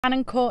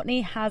Shannon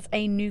Courtenay has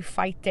a new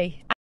fight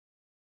date.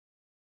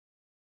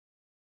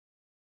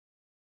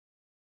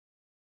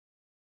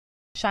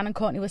 Shannon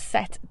Courtenay was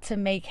set to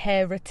make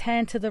her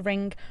return to the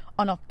ring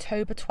on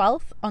October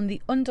 12th on the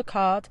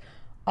undercard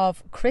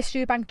of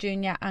Eubank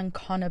Jr and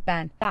Conor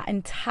Benn. That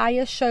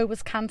entire show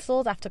was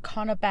cancelled after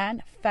Conor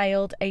Benn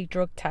failed a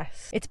drug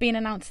test. It's been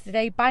announced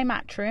today by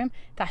Matchroom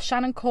that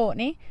Shannon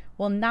Courtenay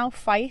will now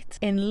fight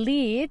in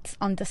Leeds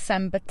on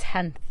December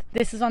 10th.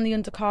 This is on the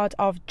undercard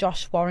of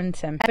Josh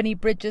Warrington. Ebanie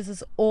Bridges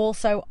is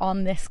also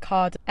on this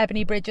card.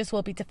 Ebanie Bridges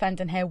will be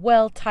defending her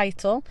world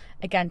title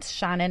against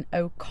Shannon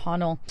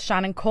O'Connell.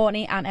 Shannon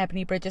Courtenay and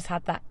Ebanie Bridges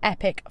had that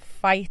epic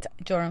fight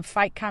during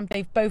fight camp.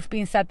 They've both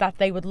been said that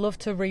they would love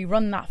to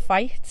rerun that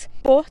fight,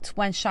 but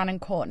when Shannon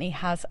Courtenay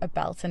has a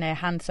belt in her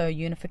hand, so a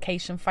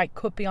unification fight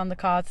could be on the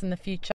cards in the future.